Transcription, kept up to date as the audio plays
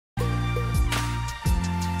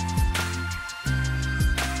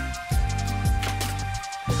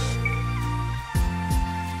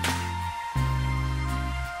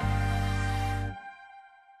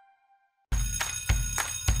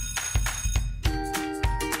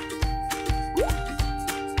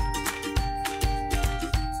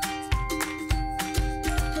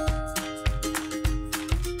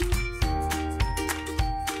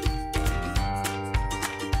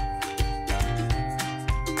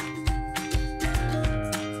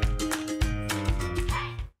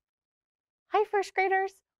first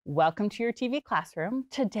graders. Welcome to your TV classroom.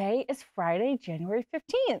 Today is Friday, January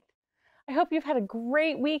 15th. I hope you've had a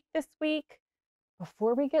great week this week.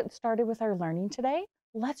 Before we get started with our learning today,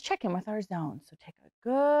 let's check in with our zones. So take a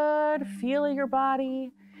good feel of your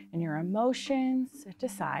body and your emotions and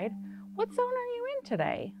decide, what zone are you in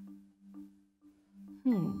today?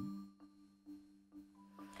 You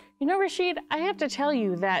know, Rashid, I have to tell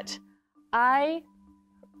you that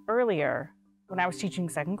earlier, when I was teaching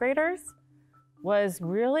second graders, was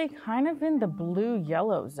really kind of in the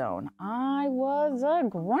blue-yellow zone. I was a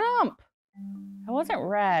grump. I wasn't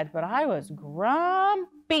red, but I was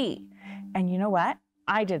grumpy. And you know what?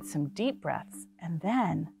 I did some deep breaths, and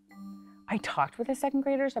then I talked with the second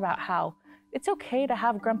graders about how it's okay to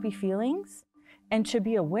have grumpy feelings and to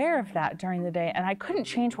be aware of that during the day. And I couldn't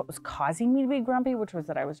change what was causing me to be grumpy, which was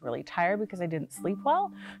that I was really tired because I didn't sleep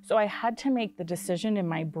well. So I had to make the decision in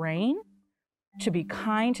my brain to be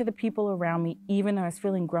kind to the people around me, even though I was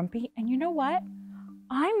feeling grumpy. And you know what?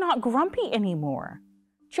 I'm not grumpy anymore.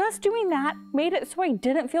 Just doing that made it so I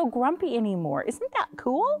didn't feel grumpy anymore. Isn't that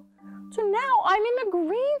cool? So now I'm in the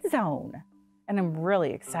green zone, and I'm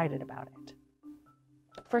really excited about it.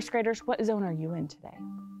 First graders, what zone are you in today?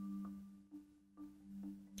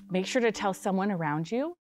 Make sure to tell someone around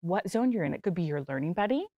you what zone you're in. It could be your learning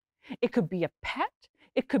buddy. It could be a pet.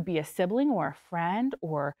 It could be a sibling or a friend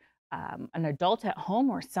or an adult at home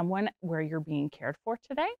or someone where you're being cared for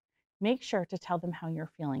today. Make sure to tell them how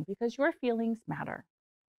you're feeling because your feelings matter.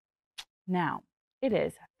 Now, it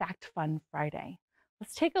is Fact Fun Friday.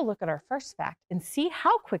 Let's take a look at our first fact and see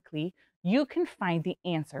how quickly you can find the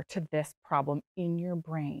answer to this problem in your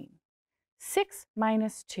brain. 6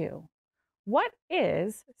 minus 2. What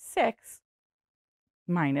is 6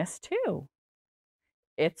 minus 2?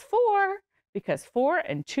 It's 4, because 4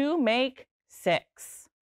 and 2 make 6.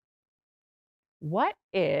 What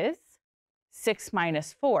is 6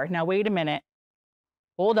 minus 4? Now, wait a minute.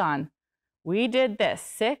 Hold on. We did this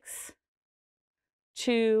 6,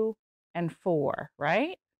 2, and 4,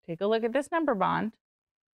 right? Take a look at this number bond.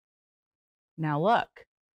 Now look.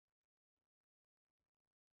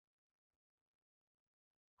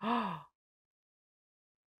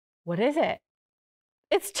 What is it?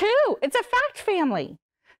 It's 2. It's a fact family.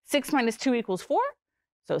 6 minus 2 equals 4.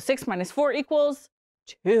 So 6 minus 4 equals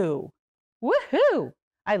 2. Woohoo!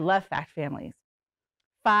 I love fact families.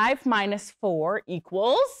 5 minus 4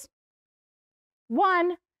 equals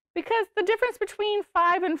 1, because the difference between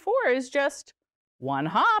 5 and 4 is just 1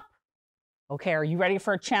 hop. Okay, are you ready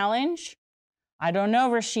for a challenge? I don't know,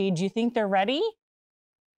 Rashid. Do you think they're ready?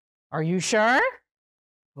 Are you sure?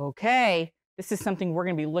 Okay, this is something we're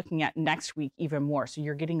going to be looking at next week even more, so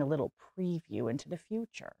you're getting a little preview into the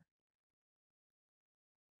future.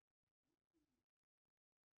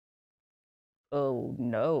 Oh,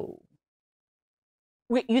 no.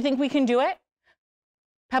 Wait, you think we can do it?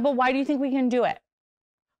 Pebble, why do you think we can do it?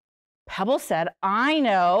 Pebble said, I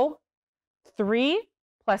know 3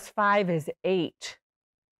 plus 5 is 8.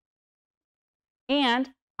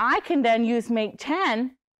 And I can then use make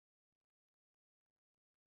 10.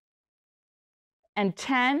 And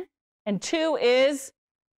 10 and 2 is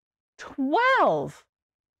 12.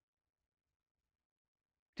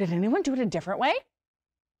 Did anyone do it a different way?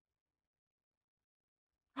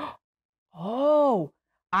 Oh,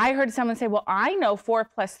 I heard someone say, well, I know 4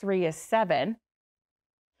 plus 3 is 7.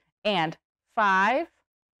 And 5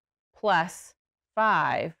 plus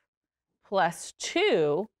 5 plus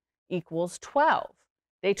 2 equals 12.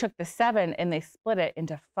 They took the 7 and they split it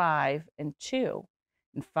into 5 and 2.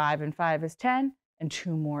 And 5 and 5 is 10, and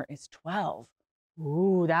 2 more is 12.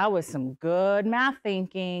 Ooh, that was some good math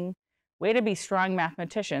thinking. Way to be strong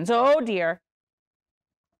mathematicians. Oh, dear.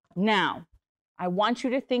 Now, I want you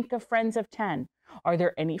to think of friends of 10. Are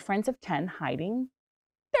there any friends of 10 hiding?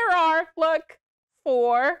 There are. Look,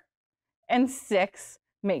 4 and 6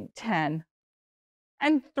 make 10.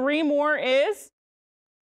 And 3 more is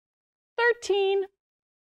 13.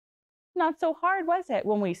 Not so hard, was it?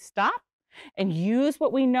 When we stop and use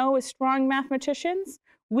what we know as strong mathematicians,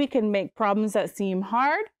 we can make problems that seem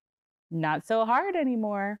hard not so hard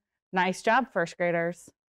anymore. Nice job, first graders.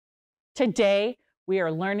 Today, we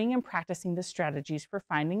are learning and practicing the strategies for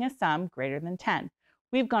finding a sum greater than 10.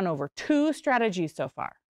 We've gone over 2 strategies so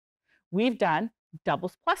far. We've done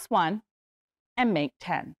doubles plus 1 and make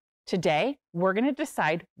 10. Today, we're going to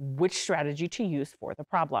decide which strategy to use for the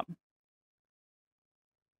problem.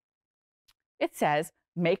 It says,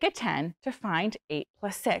 make a 10 to find 8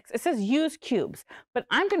 plus 6. It says use cubes, but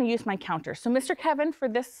I'm going to use my counter. So Mr. Kevin, for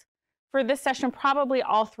this session, probably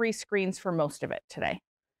all 3 screens for most of it today.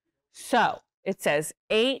 So it says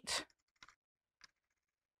 8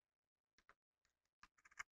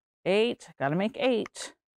 8, gotta make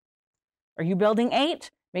 8. Are you building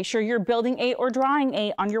 8? Make sure you're building 8 or drawing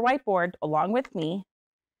 8 on your whiteboard along with me.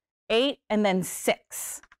 8 and then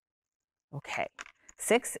 6. Okay,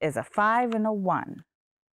 6 is a 5 and a 1.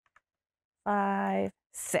 5,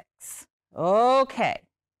 6. Okay,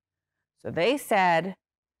 so they said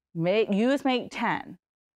use make 10.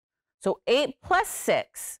 So 8 plus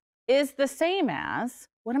 6 is the same as,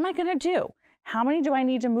 what am I going to do? How many do I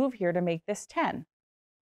need to move here to make this 10?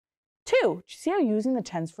 2. Do you see how using the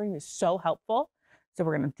tens frame is so helpful? So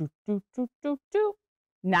we're going to do.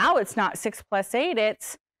 Now it's not 6 plus 8,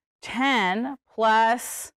 it's 10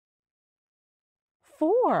 plus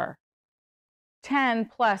 4. 10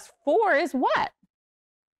 plus 4 is what?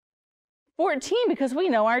 14, because we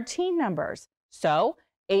know our teen numbers. So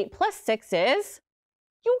 8 plus 6 is,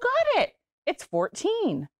 you got it, it's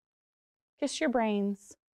 14. Kiss your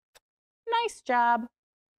brains. Nice job.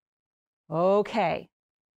 Okay.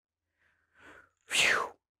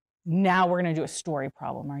 Phew. Now we're going to do a story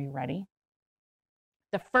problem. Are you ready?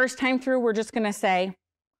 The first time through, we're just going to say,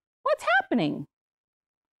 what's happening?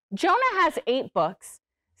 Jonah has 8 books.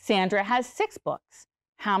 Sandra has 6 books.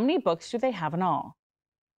 How many books do they have in all?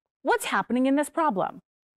 What's happening in this problem?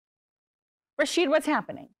 Rashid, what's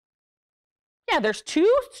happening? Yeah, there's 2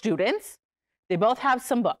 students. They both have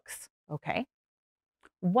some books. Okay.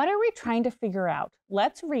 What are we trying to figure out?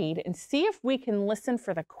 Let's read and see if we can listen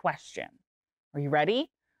for the question. Are you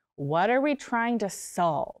ready? What are we trying to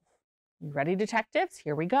solve? You ready, detectives?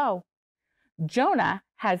 Here we go. Jonah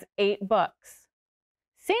has 8 books.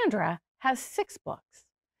 Sandra has 6 books.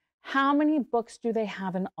 How many books do they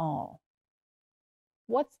have in all?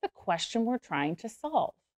 What's the question we're trying to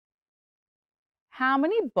solve? How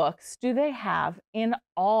many books do they have in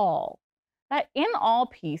all? That in all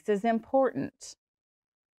piece is important.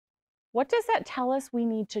 What does that tell us we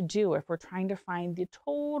need to do if we're trying to find the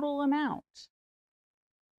total amount?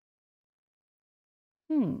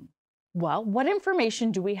 Well, what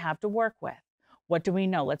information do we have to work with? What do we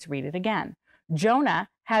know? Let's read it again. Jonah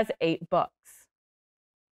has 8 books.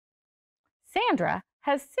 Sandra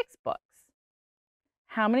has 6 books.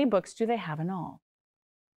 How many books do they have in all?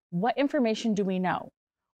 What information do we know?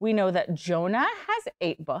 We know that Jonah has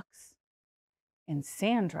 8 books and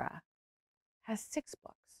Sandra has 6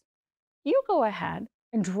 books. You go ahead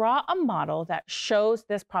and draw a model that shows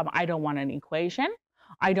this problem. I don't want an equation.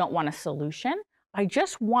 I don't want a solution. I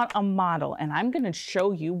just want a model, and I'm going to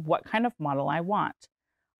show you what kind of model I want.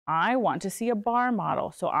 I want to see a bar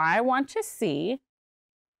model. So I want to see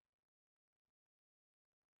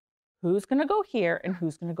who's going to go here and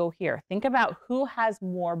who's going to go here. Think about who has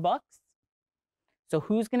more books. So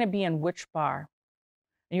who's going to be in which bar?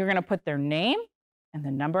 And you're going to put their name and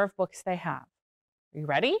the number of books they have. Are you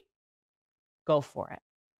ready? Go for it.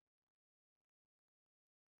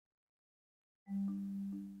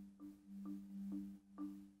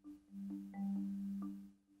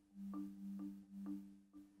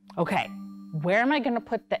 Okay, where am I going to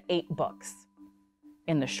put the 8 books?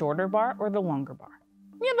 In the shorter bar or the longer bar?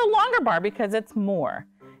 Yeah, the longer bar because it's more.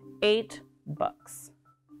 8 books.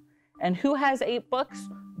 And who has 8 books?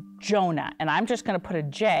 Jonah. And I'm just going to put a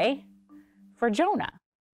J for Jonah.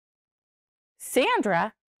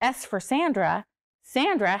 Sandra, S for Sandra,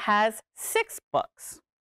 Sandra has 6 books.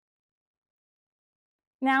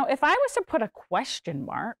 Now, if I was to put a question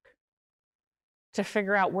mark to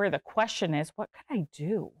figure out where the question is, what could I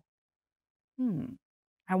do?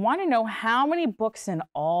 I want to know how many books in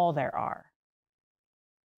all there are.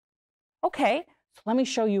 Okay, so let me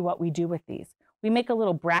show you what we do with these. We make a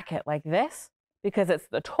little bracket like this because it's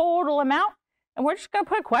the total amount, and we're just going to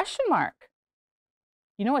put a question mark.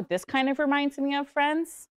 You know what this kind of reminds me of,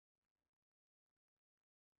 friends?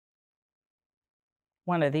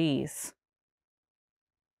 One of these.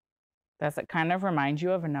 Does it kind of remind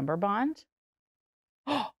you of a number bond?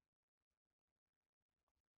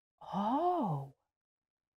 Oh.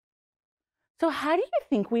 So how do you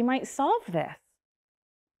think we might solve this?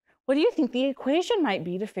 What do you think the equation might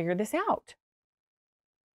be to figure this out?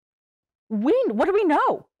 What do we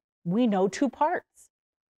know? We know 2 parts.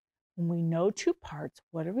 When we know 2 parts,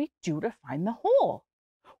 what do we do to find the whole?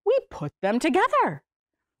 We put them together.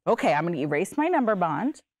 Okay, I'm going to erase my number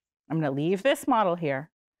bond. I'm going to leave this model here.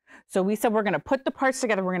 So we said we're going to put the parts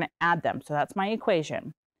together. We're going to add them. So that's my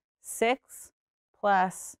equation. 6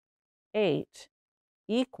 plus 8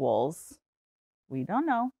 equals, we don't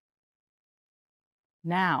know.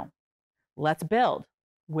 Now, let's build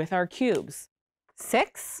with our cubes.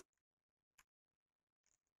 6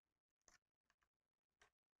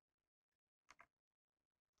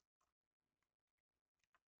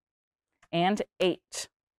 and 8.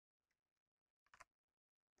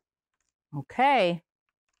 Okay.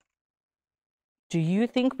 Do you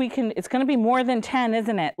think we can, it's going to be more than 10,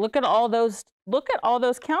 isn't it? Look at all those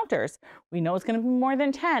counters. We know it's going to be more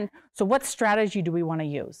than 10. So what strategy do we want to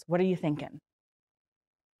use? What are you thinking?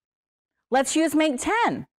 Let's use make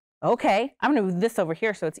 10. Okay, I'm going to move this over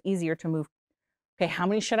here so it's easier to move. Okay, how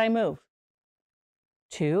many should I move?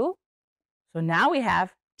 2. So now we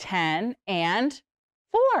have 10 and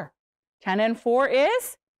 4. 10 and 4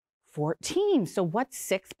 is 14. So what's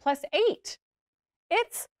 6 plus 8?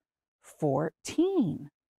 It's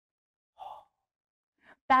 14.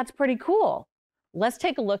 That's pretty cool. Let's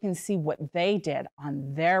take a look and see what they did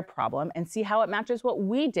on their problem and see how it matches what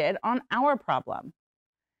we did on our problem.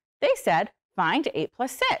 They said, find 8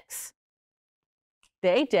 plus 6.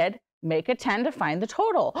 They did make a 10 to find the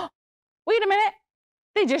total. Wait a minute.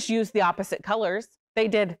 They just used the opposite colors. They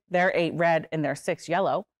did their 8 red and their 6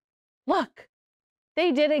 yellow. Look,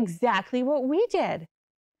 they did exactly what we did.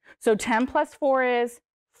 So 10 plus 4 is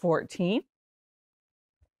 14.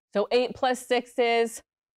 So 8 plus 6 is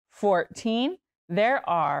 14. There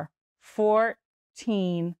are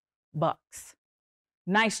 14 bucks.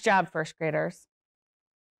 Nice job, first graders.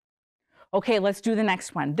 Okay, let's do the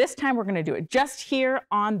next one. This time we're going to do it just here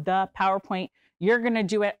on the PowerPoint. You're going to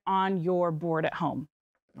do it on your board at home.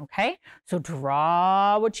 Okay, so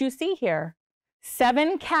draw what you see here.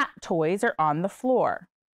 7 cat toys are on the floor.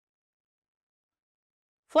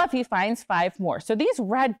 Fluffy finds 5 more. So these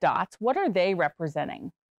red dots, what are they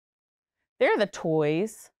representing? They're the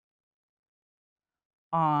toys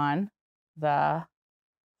on the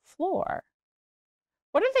floor.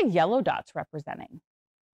 What are the yellow dots representing?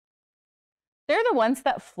 They're the ones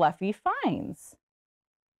that Fluffy finds.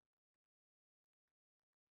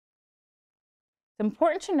 It's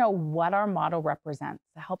important to know what our model represents.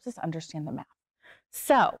 It helps us understand the math.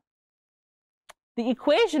 So the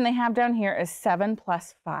equation they have down here is 7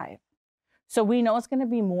 plus 5. So we know it's going to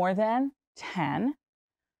be more than 10.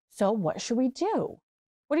 So what should we do?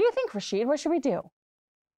 What do you think, Rashid? What should we do?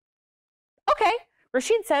 Okay,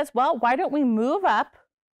 Rashid says, well, why don't we move up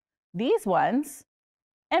these ones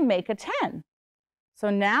and make a 10? So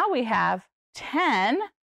now we have 10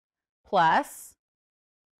 plus,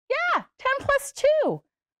 10 plus 2.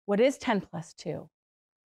 What is 10 plus 2?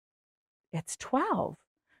 It's 12.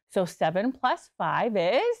 So 7 plus 5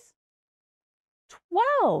 is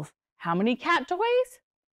 12. How many cat toys?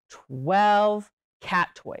 12 cat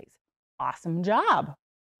toys. Awesome job.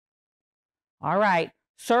 All right,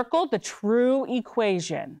 circle the true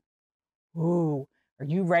equation. Ooh, are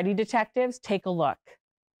you ready, detectives? Take a look.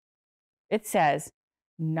 It says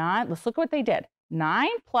 9, let's look at what they did. 9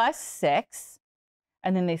 plus 6,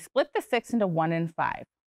 and then they split the 6 into 1 and 5.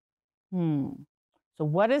 So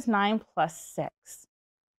what is 9 plus 6?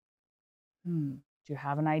 Do you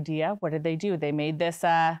have an idea? What did they do? They made this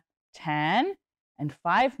 10, and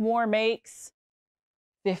 5 more makes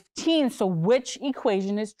 15. So which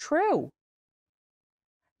equation is true?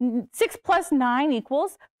 6 plus 9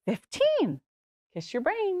 equals 15. Kiss your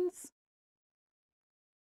brains.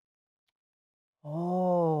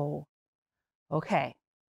 Oh, okay.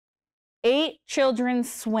 8 children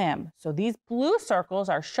swim. So these blue circles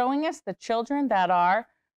are showing us the children that are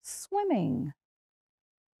swimming.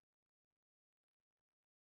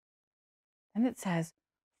 And it says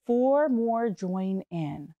 4 more join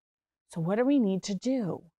in. So what do we need to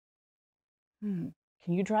do? Can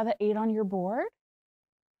you draw the 8 on your board?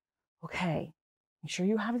 Okay, make sure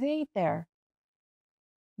you have the 8 there.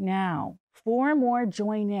 Now, 4 more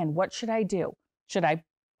join in. What should I do? Should I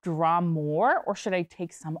draw more or should I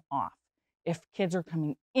take some off if kids are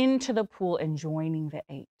coming into the pool and joining the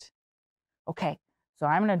 8? Okay, so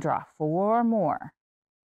I'm going to draw 4 more.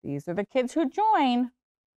 These are the kids who join.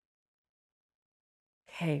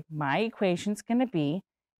 Okay, my equation's going to be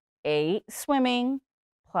 8 swimming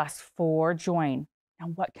plus 4 join. Now,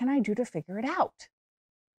 what can I do to figure it out?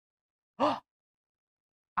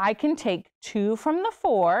 I can take 2 from the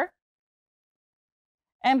 4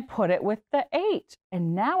 and put it with the 8.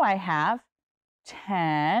 And now I have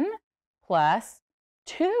 10 plus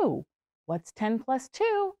 2. What's 10 plus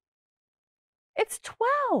 2? It's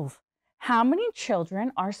 12. How many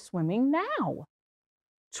children are swimming now?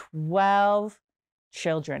 12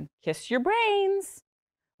 children. Kiss your brains.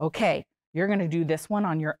 Okay, you're going to do this one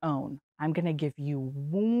on your own. I'm going to give you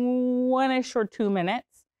 1-ish or 2 minutes.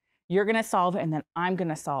 You're going to solve it, and then I'm going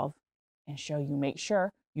to solve and show you. Make sure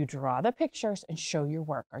you draw the pictures and show your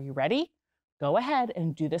work. Are you ready? Go ahead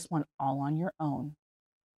and do this one all on your own.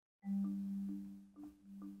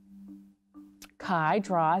 Kai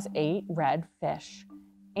draws 8 red fish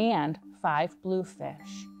and 5 blue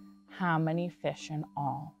fish. How many fish in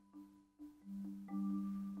all?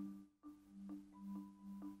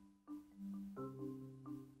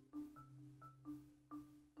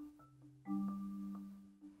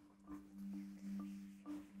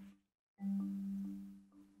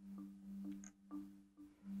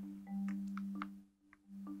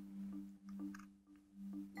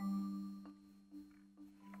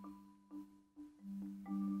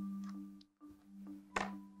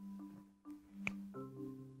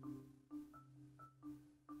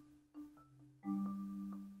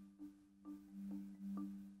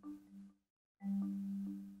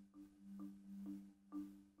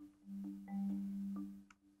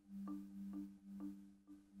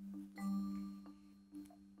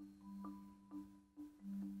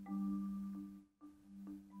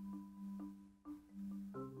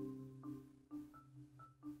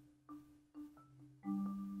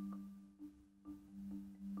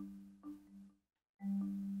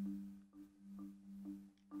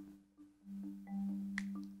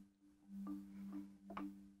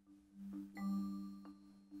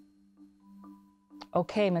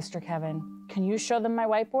 Okay, Mr. Kevin, can you show them my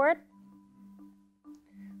whiteboard?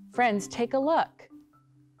 Friends, take a look.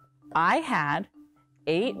 I had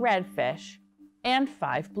 8 red fish and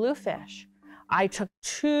 5 blue fish. I took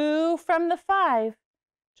 2 from the 5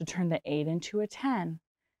 to turn the 8 into a 10.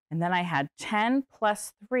 And then I had 10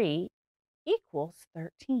 plus 3 equals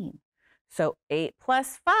 13. So 8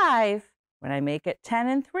 plus 5, when I make it 10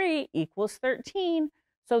 and 3, equals 13.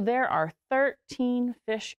 So there are 13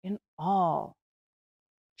 fish in all.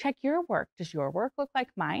 Check your work. Does your work look like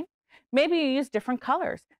mine? Maybe you used different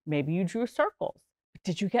colors. Maybe you drew circles. But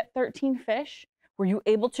did you get 13 fish? Were you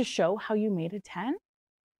able to show how you made a 10?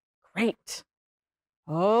 Great.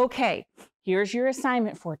 Okay, here's your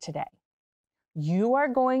assignment for today. You are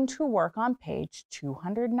going to work on page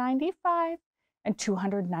 295 and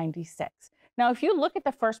 296. Now, if you look at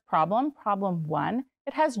the first problem, problem 1,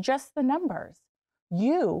 it has just the numbers.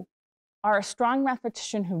 You are a strong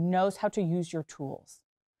mathematician who knows how to use your tools.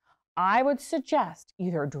 I would suggest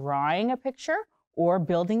either drawing a picture or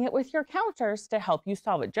building it with your counters to help you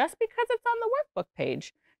solve it. Just because it's on the workbook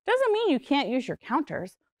page doesn't mean you can't use your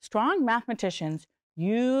counters. Strong mathematicians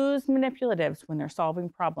use manipulatives when they're solving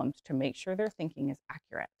problems to make sure their thinking is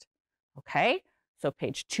accurate. Okay, so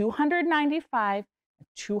page 295 and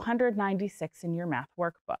 296 in your math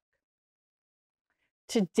workbook.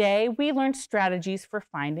 Today, we learned strategies for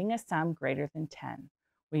finding a sum greater than 10.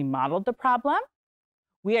 We modeled the problem.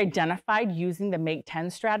 We identified using the Make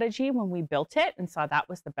 10 strategy when we built it and saw that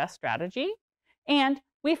was the best strategy. And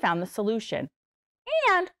we found the solution.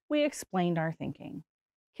 And we explained our thinking.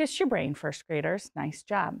 Kiss your brain, first graders. Nice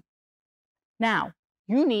job. Now,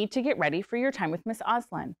 you need to get ready for your time with Miss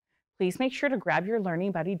Oslin. Please make sure to grab your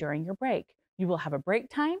learning buddy during your break. You will have a break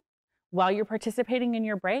time. While you're participating in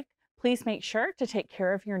your break, please make sure to take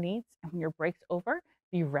care of your needs. And when your break's over,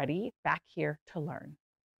 be ready back here to learn.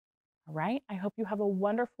 All right, I hope you have a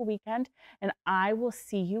wonderful weekend, and I will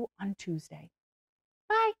see you on Tuesday.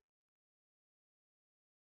 Bye.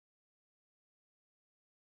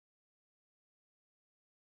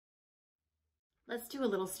 Let's do a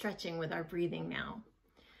little stretching with our breathing now.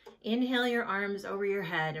 Inhale your arms over your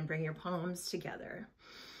head and bring your palms together.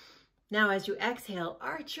 Now, as you exhale,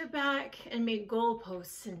 arch your back and make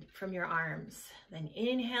goalposts from your arms. Then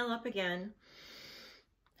inhale up again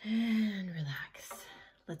and relax.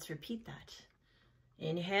 Let's repeat that.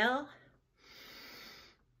 Inhale,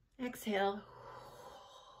 exhale,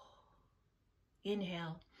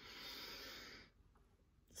 inhale,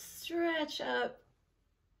 stretch up,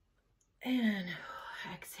 and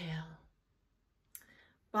exhale.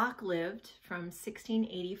 Bach lived from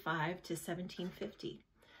 1685 to 1750.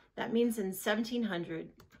 That means in 1700,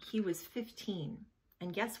 he was 15.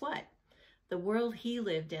 And guess what? The world he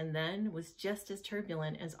lived in then was just as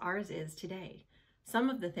turbulent as ours is today. Some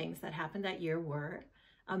of the things that happened that year were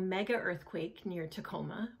a mega earthquake near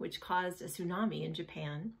Tacoma, which caused a tsunami in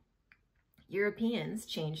Japan. Europeans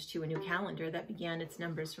changed to a new calendar that began its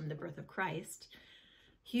numbers from the birth of Christ.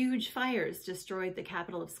 Huge fires destroyed the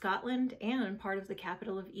capital of Scotland and part of the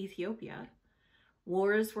capital of Ethiopia.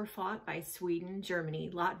 Wars were fought by Sweden, Germany,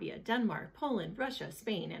 Latvia, Denmark, Poland, Russia,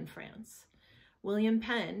 Spain, and France. William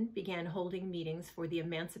Penn began holding meetings for the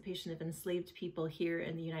emancipation of enslaved people here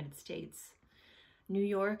in the United States. New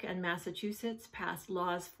York and Massachusetts passed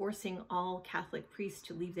laws forcing all Catholic priests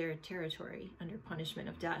to leave their territory under punishment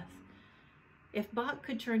of death. If Bach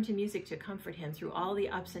could turn to music to comfort him through all the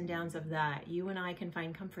ups and downs of that, you and I can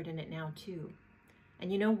find comfort in it now too.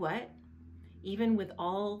 And you know what? Even with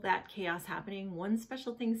all that chaos happening, one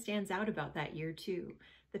special thing stands out about that year too.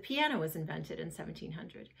 The piano was invented in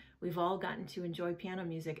 1700. We've all gotten to enjoy piano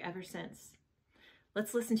music ever since.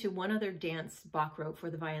 Let's listen to one other dance Bach wrote for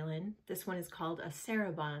the violin. This one is called a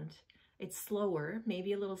sarabande. It's slower,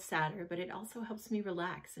 maybe a little sadder, but it also helps me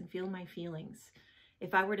relax and feel my feelings.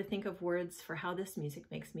 If I were to think of words for how this music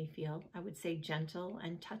makes me feel, I would say gentle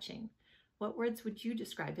and touching. What words would you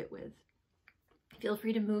describe it with? Feel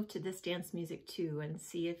free to move to this dance music too and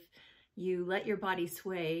see if you let your body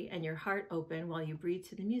sway and your heart open while you breathe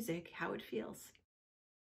to the music, how it feels.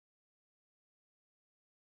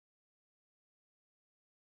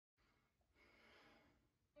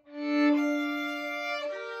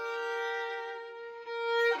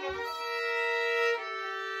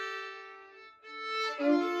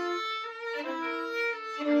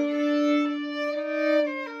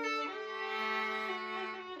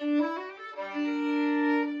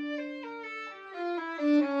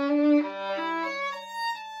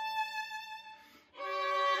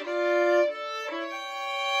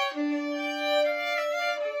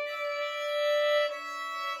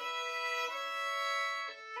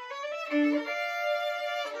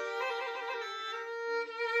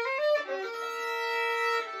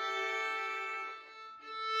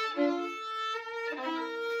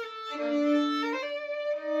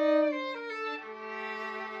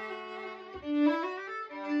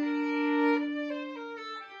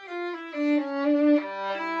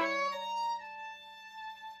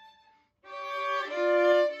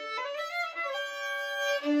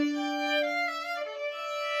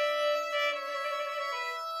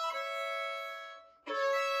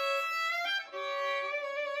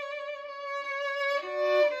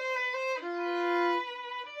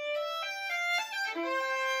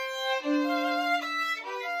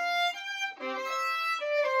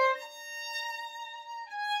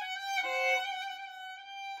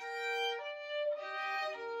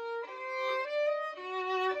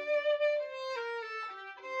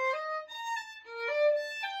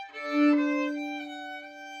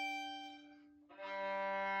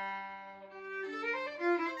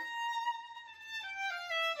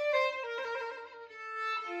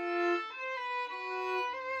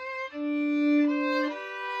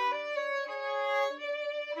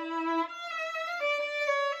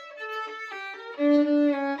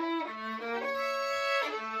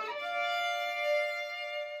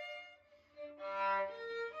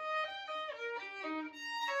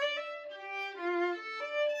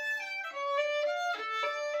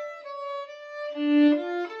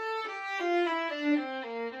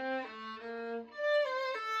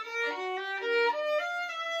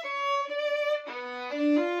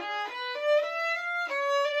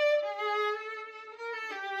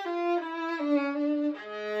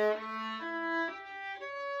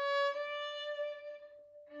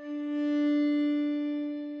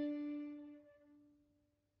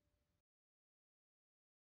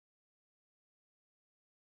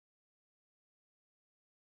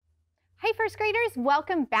 Hi, first graders.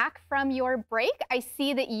 Welcome back from your break. I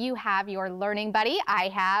see that you have your learning buddy. I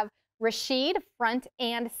have Rashid, front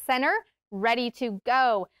and center, ready to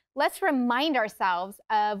go. Let's remind ourselves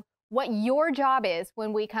of what your job is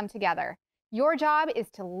when we come together. Your job is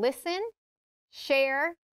to listen,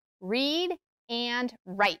 share, read, and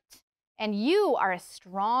write. And you are a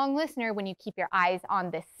strong listener when you keep your eyes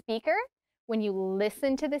on the speaker, when you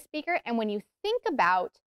listen to the speaker, and when you think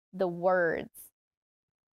about the words.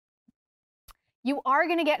 You are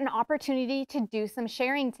going to get an opportunity to do some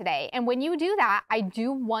sharing today. And when you do that, I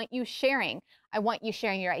do want you sharing. I want you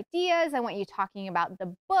sharing your ideas. I want you talking about the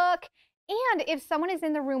book. And if someone is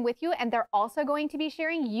in the room with you and they're also going to be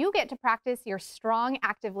sharing, you get to practice your strong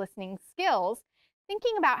active listening skills,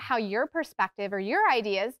 thinking about how your perspective or your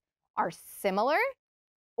ideas are similar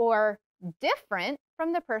or different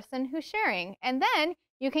from the person who's sharing. And then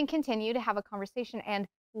you can continue to have a conversation and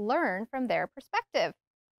learn from their perspective.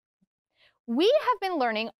 We have been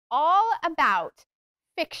learning all about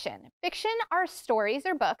fiction. Fiction are stories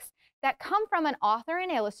or books that come from an author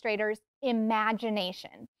and illustrator's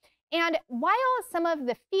imagination. And while some of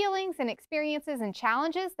the feelings and experiences and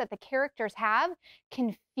challenges that the characters have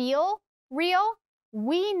can feel real,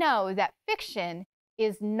 we know that fiction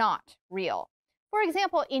is not real. For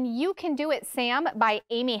example, in You Can Do It, Sam by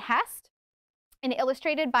Amy Hest and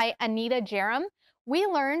illustrated by Anita Jerem, we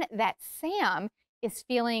learn that Sam is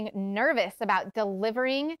feeling nervous about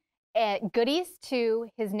delivering goodies to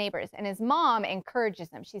his neighbors. And his mom encourages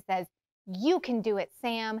him. She says, "You can do it,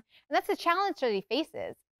 Sam." And that's the challenge that he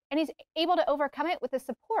faces. And he's able to overcome it with the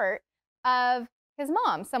support of his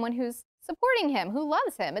mom, someone who's supporting him, who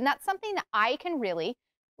loves him. And that's something that I can really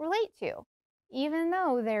relate to, even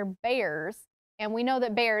though they're bears. And we know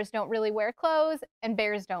that bears don't really wear clothes and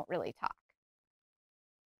bears don't really talk.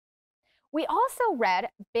 We also read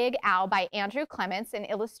Big Al by Andrew Clements and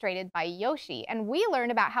illustrated by Yoshi. And we learned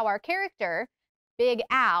about how our character, Big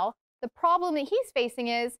Al, the problem that he's facing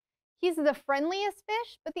is he's the friendliest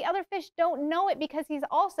fish, but the other fish don't know it because he's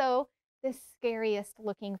also the scariest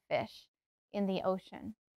looking fish in the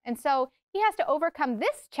ocean. And so he has to overcome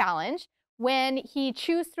this challenge when he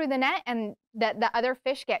chews through the net and the other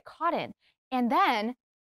fish get caught in. And then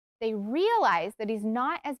they realize that he's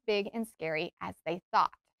not as big and scary as they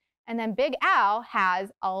thought. And then Big Al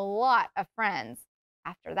has a lot of friends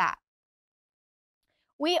after that.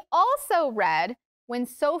 We also read When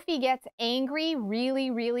Sophie Gets Angry,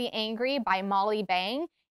 Really, Really Angry by Molly Bang.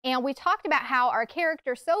 And we talked about how our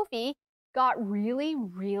character Sophie got really,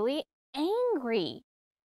 really angry.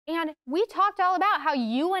 And we talked all about how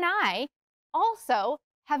you and I also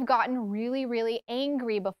have gotten really, really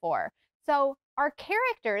angry before. So our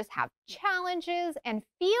characters have challenges and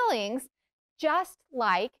feelings just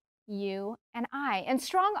like you and I. And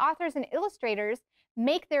strong authors and illustrators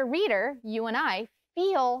make their reader, you and I,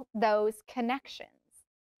 feel those connections.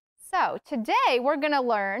 So today we're going to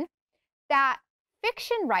learn that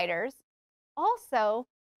fiction writers also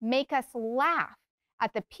make us laugh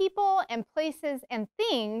at the people and places and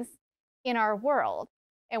things in our world.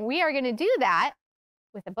 And we are going to do that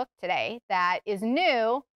with a book today that is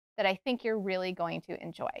new that I think you're really going to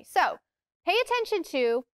enjoy. So pay attention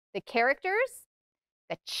to the characters,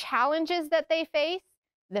 the challenges that they face,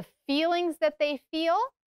 the feelings that they feel,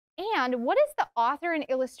 and what does the author and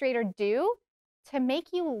illustrator do to make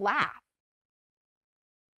you laugh?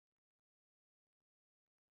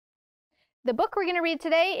 The book we're going to read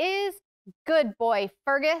today is Good Boy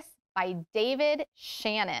Fergus by David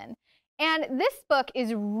Shannon. And this book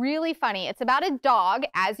is really funny. It's about a dog,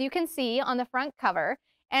 as you can see on the front cover.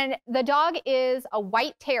 And the dog is a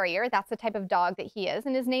white terrier. That's the type of dog that he is.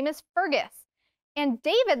 And his name is Fergus. And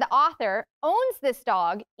David, the author, owns this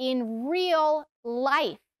dog in real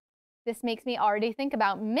life. This makes me already think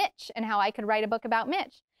about Mitch and how I could write a book about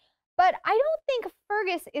Mitch. But I don't think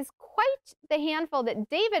Fergus is quite the handful that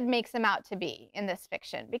David makes him out to be in this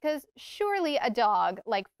fiction, because surely a dog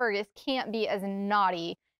like Fergus can't be as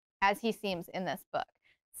naughty as he seems in this book.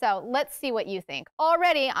 So let's see what you think.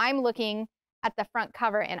 Already I'm looking at the front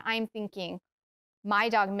cover and I'm thinking, my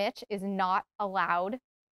dog Mitch is not allowed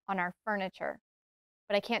on our furniture.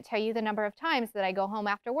 But I can't tell you the number of times that I go home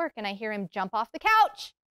after work and I hear him jump off the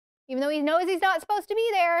couch, even though he knows he's not supposed to be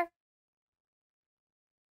there.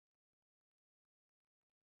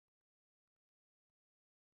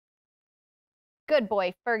 Good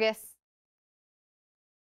boy, Fergus.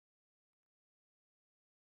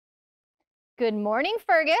 Good morning,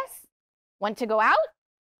 Fergus. Want to go out?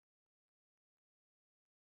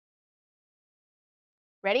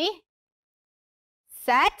 Ready?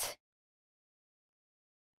 Set.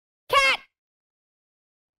 Cat!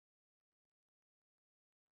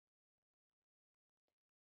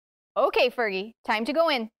 Okay, Fergie, time to go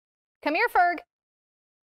in. Come here, Ferg.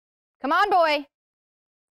 Come on, boy.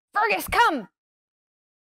 Fergus, come.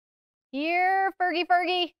 Here, Fergie,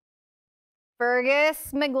 Fergie.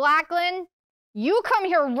 Fergus McLachlan, you come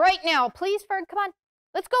here right now. Please, Ferg, come on.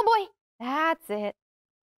 Let's go, boy. That's it.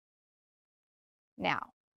 Now,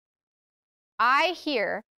 I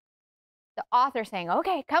hear the author saying,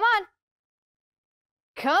 okay, come on.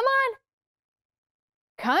 Come on.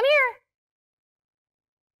 Come here.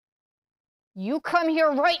 You come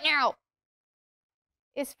here right now.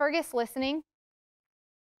 Is Fergus listening?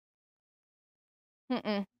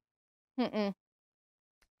 Mm-mm. Mm-mm.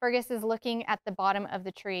 Fergus is looking at the bottom of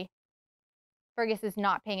the tree. Fergus is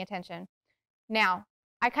not paying attention. Now,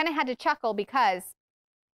 I kind of had to chuckle because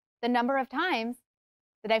the number of times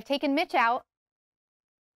that I've taken Mitch out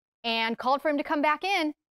and called for him to come back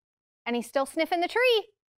in, and he's still sniffing the tree.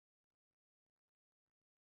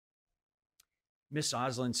 Miss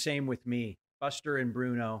Oslin, same with me. Buster and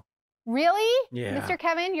Bruno. Really? Yeah. Mr.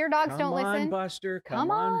 Kevin, your dogs don't listen? Come on, Buster.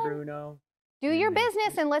 Come on, Bruno. Do your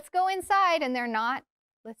business and let's go inside, and they're not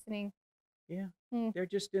listening. Yeah. They're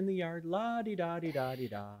just in the yard.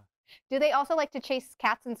 La-di-da-di-da-di-da. Do they also like to chase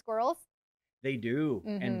cats and squirrels? They do.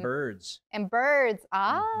 And birds. And birds.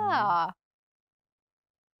 Ah.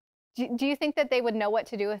 Do you think that they would know what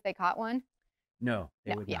to do if they caught one? No,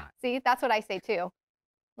 they would not. See, that's what I say too.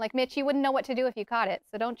 Like, Mitch, you wouldn't know what to do if you caught it,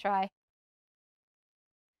 so don't try.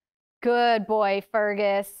 Good boy,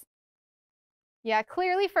 Fergus. Yeah,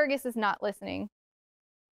 clearly Fergus is not listening.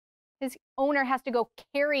 His owner has to go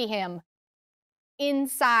carry him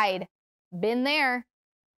inside. Been there.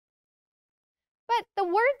 But the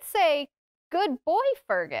words say, good boy,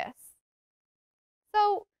 Fergus.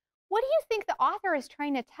 So what do you think the author is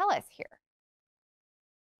trying to tell us here?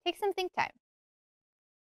 Take some think time.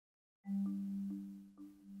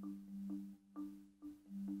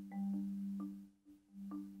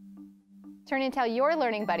 Turn and tell your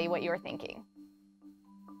learning buddy what you're thinking.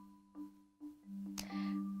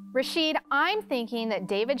 Rashid, I'm thinking that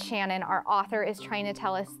David Shannon, our author, is trying to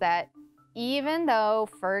tell us that even though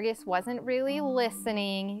Fergus wasn't really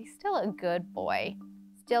listening, he's still a good boy,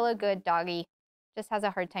 still a good doggy, just has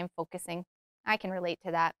a hard time focusing. I can relate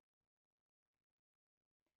to that.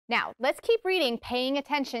 Now, let's keep reading, paying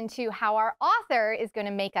attention to how our author is going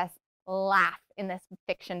to make us laugh in this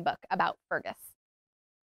fiction book about Fergus.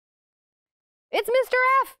 It's Mr.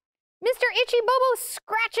 F, Mr. Itchy Bobo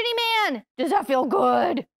Scratchity Man. Does that feel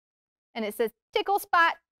good? And it says tickle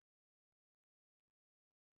spot.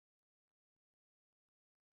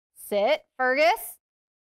 Sit, Fergus.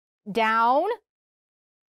 Down.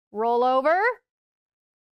 Roll over.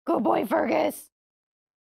 Good boy, Fergus.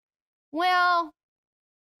 Well,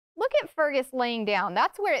 look at Fergus laying down.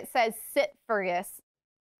 That's where it says sit, Fergus.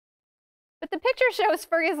 But the picture shows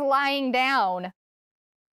Fergus lying down.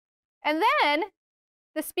 And then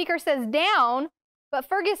the speaker says down, but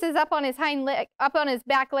Fergus is up on his up on his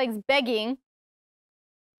back legs begging.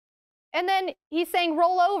 And then he's saying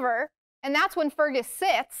roll over, and that's when Fergus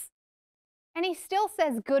sits. And he still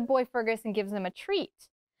says good boy, Fergus, and gives him a treat.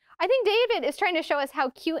 I think David is trying to show us how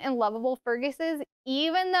cute and lovable Fergus is,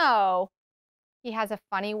 even though he has a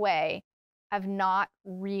funny way of not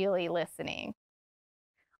really listening.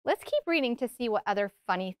 Let's keep reading to see what other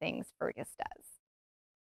funny things Fergus does.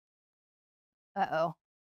 Uh-oh.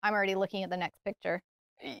 I'm already looking at the next picture.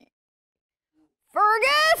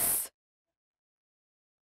 Fergus!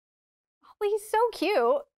 Oh, he's so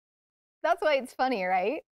cute. That's why it's funny,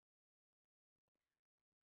 right?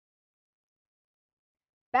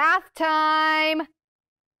 Bath time! Do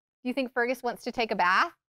you think Fergus wants to take a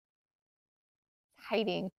bath? He's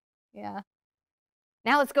hiding. Yeah.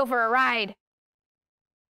 Now let's go for a ride.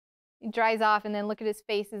 He dries off, and then look at his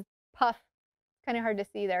face, his puff. It's kind of hard to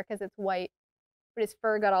see there because it's white. But his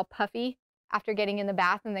fur got all puffy after getting in the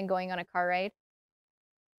bath and then going on a car ride.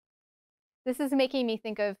 This is making me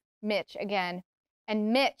think of Mitch again.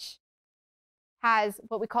 And Mitch has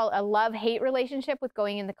what we call a love-hate relationship with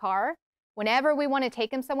going in the car. Whenever we want to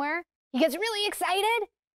take him somewhere, he gets really excited.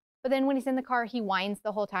 But then when he's in the car, he whines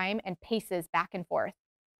the whole time and paces back and forth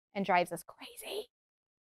and drives us crazy.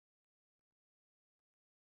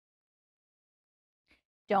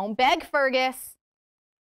 Don't beg, Fergus.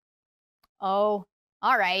 Oh,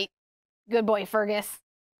 all right. Good boy, Fergus.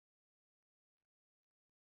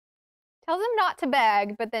 Tells him not to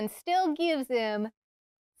beg, but then still gives him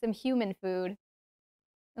some human food.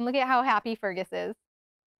 And look at how happy Fergus is.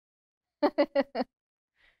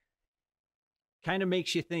 Kind of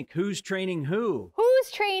makes you think, who's training who?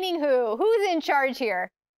 Who's training who? Who's in charge here?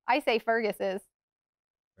 I say Fergus is.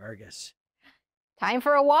 Fergus. Time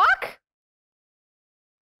for a walk?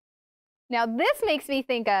 Now, this makes me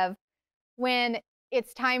think of when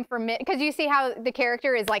it's time for Mitch, because you see how the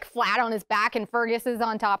character is like flat on his back and Fergus is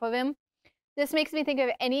on top of him. This makes me think of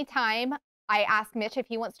any time I ask Mitch if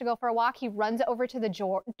he wants to go for a walk, he runs over to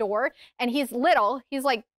the door, and he's little. He's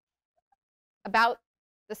like about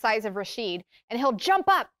the size of Rashid, and he'll jump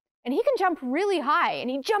up, and he can jump really high, and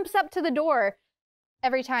he jumps up to the door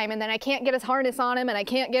every time, and then I can't get his harness on him, and I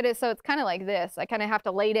can't get it, so it's kind of like this. I kind of have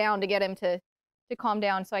to lay down to get him to calm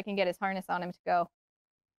down so I can get his harness on him to go.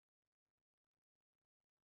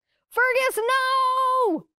 Fergus,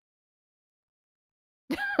 no!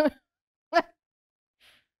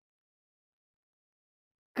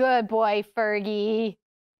 Good boy, Fergie.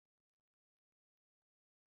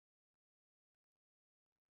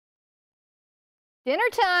 Dinner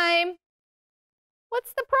time.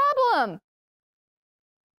 What's the problem?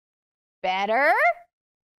 Better?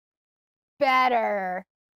 Better.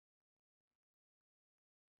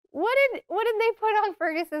 What did they put on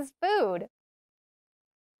Fergus's food?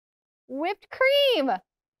 Whipped cream.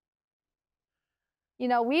 You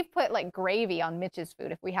know, we've put like gravy on Mitch's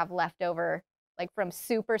food if we have leftover, like from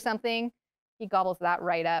soup or something. He gobbles that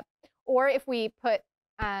right up. Or if we put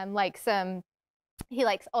like some, he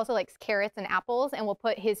also likes carrots and apples, and we'll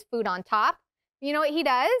put his food on top. You know what he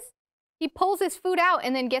does? He pulls his food out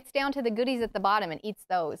and then gets down to the goodies at the bottom and eats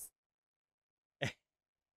those.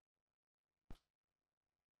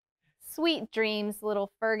 Sweet dreams,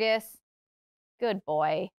 little Fergus. Good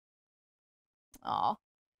boy. Aw.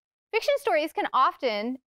 Fiction stories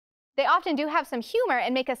often do have some humor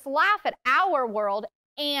and make us laugh at our world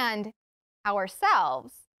and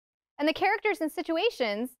ourselves. And the characters and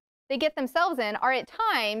situations they get themselves in are at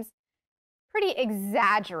times pretty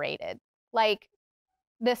exaggerated, like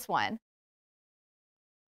this one.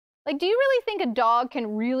 Like, do you really think a dog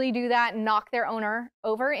can really do that and knock their owner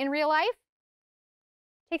over in real life?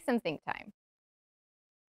 Take some think time.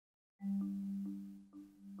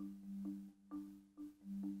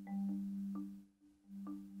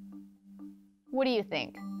 What do you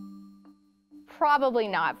think? Probably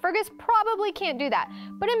not. Fergus probably can't do that.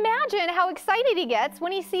 But imagine how excited he gets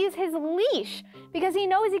when he sees his leash, because he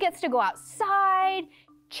knows he gets to go outside,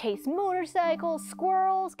 chase motorcycles,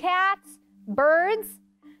 squirrels, cats, birds.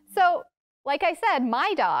 So, like I said,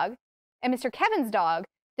 my dog and Mr. Kevin's dog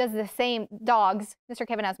does the same. Dogs, Mr.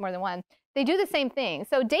 Kevin has more than one, they do the same thing.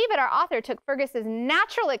 So David, our author, took Fergus's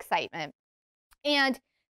natural excitement and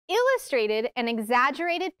illustrated an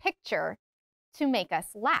exaggerated picture to make us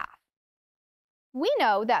laugh. We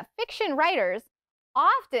know that fiction writers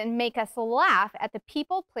often make us laugh at the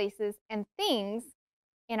people, places, and things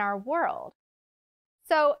in our world.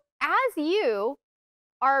 So as you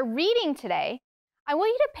are reading today, I want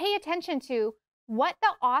you to pay attention to what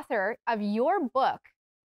the author of your book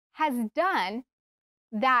has done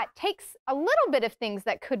that takes a little bit of things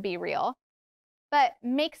that could be real, but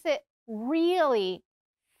makes it really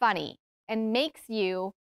funny and makes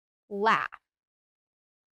you laugh.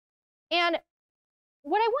 And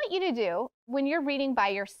what I want you to do when you're reading by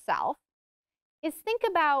yourself is think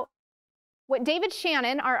about what David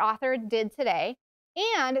Shannon, our author, did today,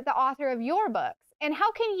 and the author of your books. And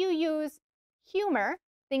how can you use humor,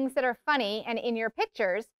 things that are funny and in your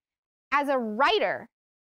pictures, as a writer?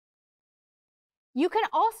 You can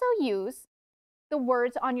also use the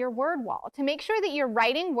words on your word wall to make sure that you're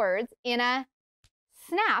writing words in a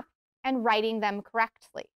snap and writing them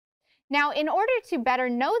correctly. Now, in order to better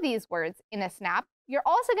know these words in a snap, you're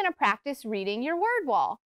also going to practice reading your word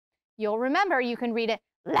wall. You'll remember you can read it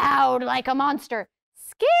loud like a monster,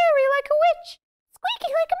 scary like a witch,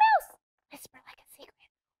 squeaky like a mouse, whisper like a secret.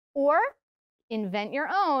 Or invent your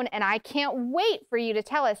own, and I can't wait for you to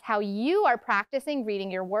tell us how you are practicing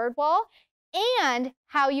reading your word wall and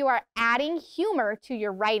how you are adding humor to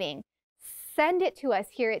your writing. Send it to us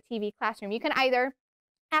here at TV Classroom. You can either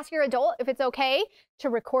ask your adult if it's okay to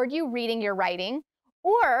record you reading your writing,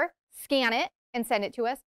 or scan it and send it to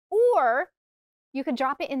us, or you could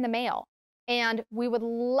drop it in the mail. And we would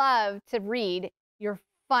love to read your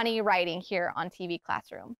funny writing here on TV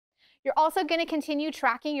Classroom. You're also going to continue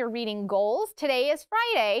tracking your reading goals. Today is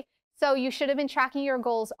Friday, so you should have been tracking your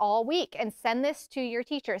goals all week, and send this to your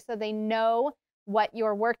teacher so they know what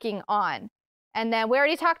you're working on. And then we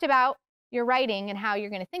already talked about your writing and how you're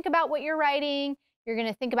going to think about what you're writing. You're going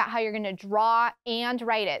to think about how you're going to draw and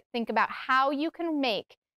write it. Think about how you can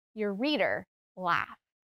make your reader laugh,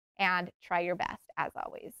 and try your best as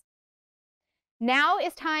always. Now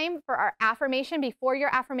is time for our affirmation. Before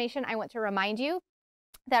your affirmation, I want to remind you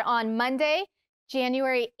that on Monday,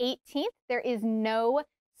 January 18th, there is no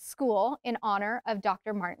school in honor of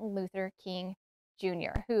Dr. Martin Luther King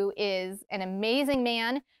Jr., who is an amazing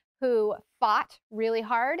man who fought really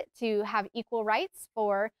hard to have equal rights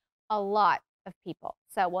for a lot of people.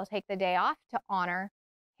 So we'll take the day off to honor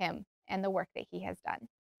him and the work that he has done.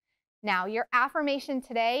 Now, your affirmation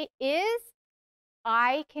today is,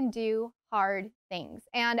 I can do hard things.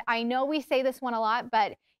 And I know we say this one a lot,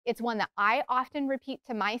 but it's one that I often repeat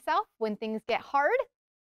to myself when things get hard,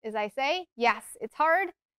 is I say, yes, it's hard,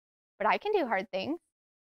 but I can do hard things.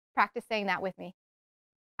 Practice saying that with me.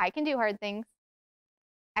 I can do hard things.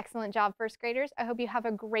 Excellent job, first graders. I hope you have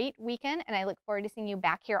a great weekend, and I look forward to seeing you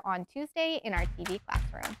back here on Tuesday in our TV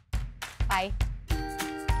classroom. Bye.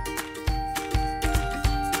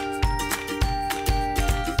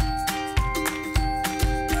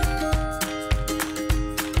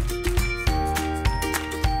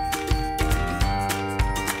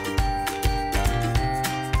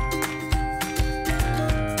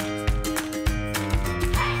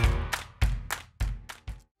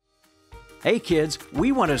 Hey kids,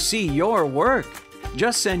 we want to see your work.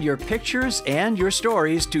 Just send your pictures and your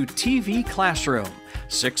stories to TV Classroom,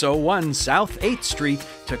 601 South 8th Street,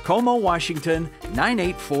 Tacoma, Washington,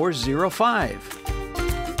 98405.